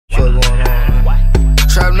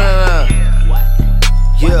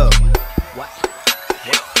Yeah.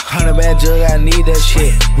 100 bad jug, I need that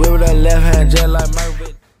shit. Whip with that left hand just like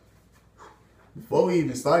Murphy. Before we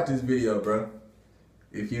even start this video, bro,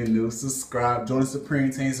 if you're new, subscribe, join the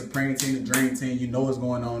Supreme Team, the Dream Team. You know what's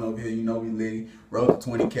going on over here. You know we lit. Road to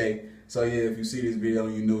 20K. So yeah, if you see this video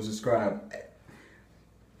and you new, subscribe.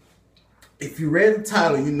 If you read the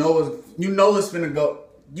title, you know what's finna go.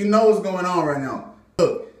 You know what's going on right now.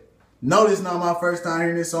 Look, no, this is not my first time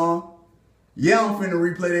hearing this song. Yeah, I'm finna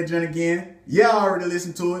replay that joint again. Yeah, I already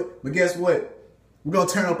listened to it. But guess what? We're gonna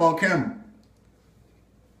turn up on camera.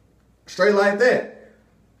 Straight like that.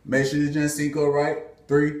 Make sure this joint sync up right.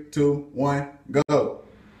 3, 2, 1, go.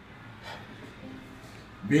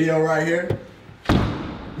 Video right here.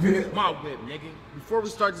 My whip, nigga. Before we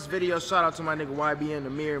start this video, shout out to my nigga YBN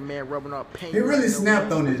Nahmir, man, rubbing up paint. He really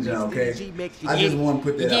snapped on this joint, okay? I just want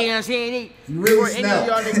to put that out. You know what I'm saying? He really snapped.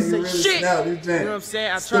 Y'all niggas say shit. You know what I'm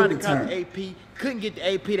saying? I tried to cop the AP. Couldn't get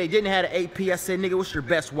the AP. They didn't have the AP. I said, nigga, what's your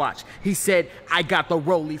best watch? He said, I got the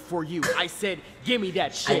Rollie for you. I said, give me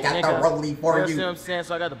that shit, nigga. I got the Rollie for you. You know what I'm saying?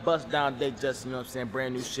 So I got the bust down date just, you know what I'm saying?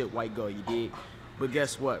 Brand new shit, white gold, you dig? But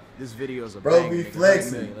guess what? This video is a bro, bang, be nigga.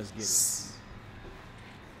 flexing. Let's get it.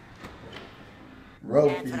 Bro,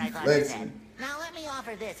 be flexing. Now let me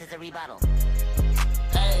offer this as a rebuttal.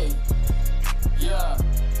 Hey, yeah,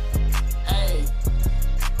 hey,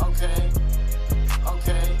 okay,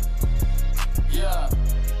 yeah.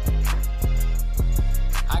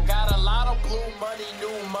 I got a lot of blue money,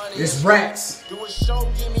 new money. It's racks. Do a show,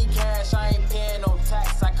 give me cash, I ain't paying no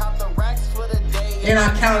tax. I count the racks for the day. And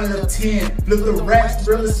I counted up 10. Flip the racks,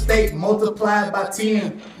 real estate, multiplied by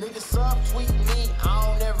 10. Niggas subtweet me, I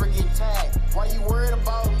don't ever get tagged. Why you worried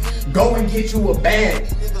about me? Go and get you a bag.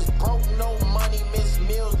 These niggas broke, no money, miss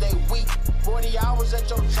meals, they weak. 40 hours at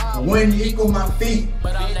your job wouldn't equal my feet.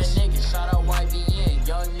 But I'm that nigga, shout out YBN.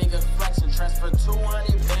 Young nigga flexing, transfer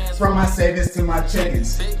 200 bands from my savings to my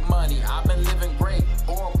checkings. Big money, I've been living great.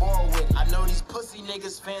 Bore with it. I know these pussy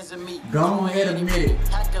niggas fans of me. Go ahead, admit it.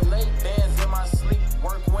 Calculate bands in my sleep.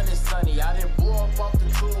 Work when it's sunny. I didn't blow up off the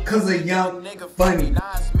tube. Cause a young nigga funny.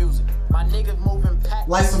 Nice music. My niggas moving pack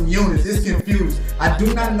like some units, it's confused. I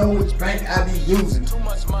do not know which bank I be using. Too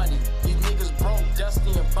much money. These niggas broke,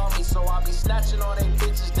 dusty and bummy. So I be snatching all they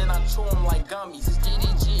bitches, then I chew them like gummies. It's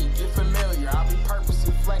DDG, get familiar. I be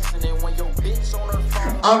purposely flexing. And when your bitch on her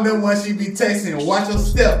phone, I'm the one she be texting. Watch your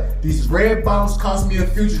step. These red bombs cost me a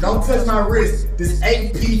future. Don't touch my wrist. This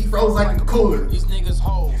AP froze like a cooler. These niggas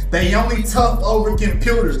hoes. They only tough over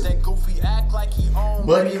computers. That goofy act like he owned,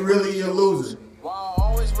 but he really a loser. Why I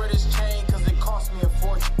always wear this chain, cause it cost me a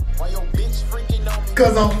fortune. Why your bitch freaking on me?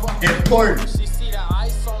 Cause I'm important. She see the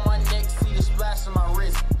ice on my neck, see the splash on my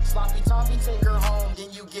wrist. Sloppy toppy, take her home,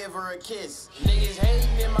 then you give her a kiss. Niggas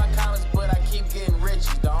hating in my comments, but I keep getting rich.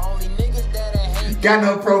 The only niggas that I hate got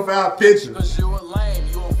no profile picture. Cause you a lame,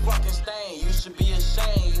 you a fucking stain. You should be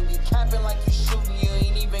ashamed. You be capping like you shooting, you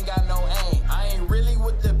ain't even got no aim. I ain't really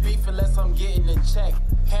with the beef unless I'm getting a check.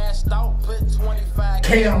 Cashed out, put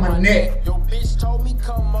 25K on my neck. Your bitch told me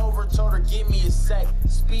come over, told her give me a sec.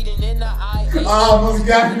 Speeding in the I almost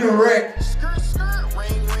got in a wreck. Skirt,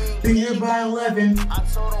 ring, ring. Be here by 11. I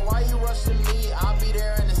told her why you rushing me, I'll be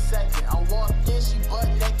there in a second. I walked in, she butt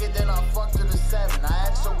naked, then I fucked her to 7. I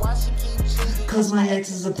asked her why she keep cheating. Cause my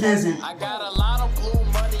ex is a peasant. I got a lot of blue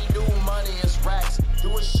money, new money, it's racks.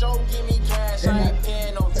 Do a show, give me cash, I ain't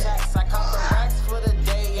paying no tax. I count the racks for the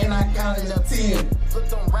day, and I counted up 10. Flip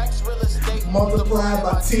them racks, real estate, multiplied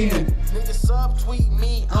by 10. Niggas subtweet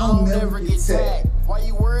me, I don't never get tagged. Why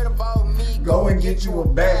you worried about me? Go and get you a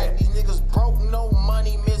bag. These niggas broke, no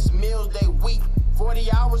money, miss meals, they weak.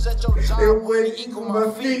 40 hours at your job, it wouldn't equal my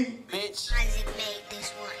feet, bitch. I didn't make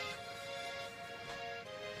this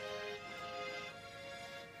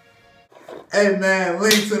one. Hey man,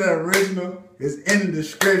 link to the original is in the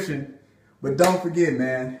description. But don't forget,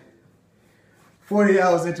 man, 40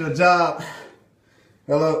 hours at your job.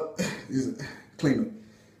 Hello, clean up.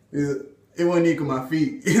 It wouldn't equal my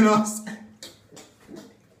feet. You know what I'm saying?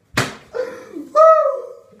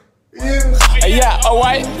 Yeah,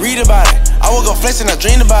 alright, read about it. I woke up flexing, I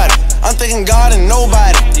dreamed about it. I'm thinking God and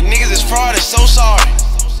nobody. These niggas is fraud, it's so sorry.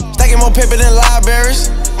 Stacking more paper than libraries.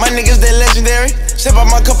 My niggas, they legendary. Step out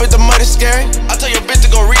my cup at the mud, it's scary. I tell your bitch to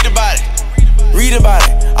go read about it. Read about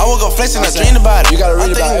it. I woke up flexing, I dreamed about it. I'm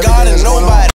thinking God and nobody.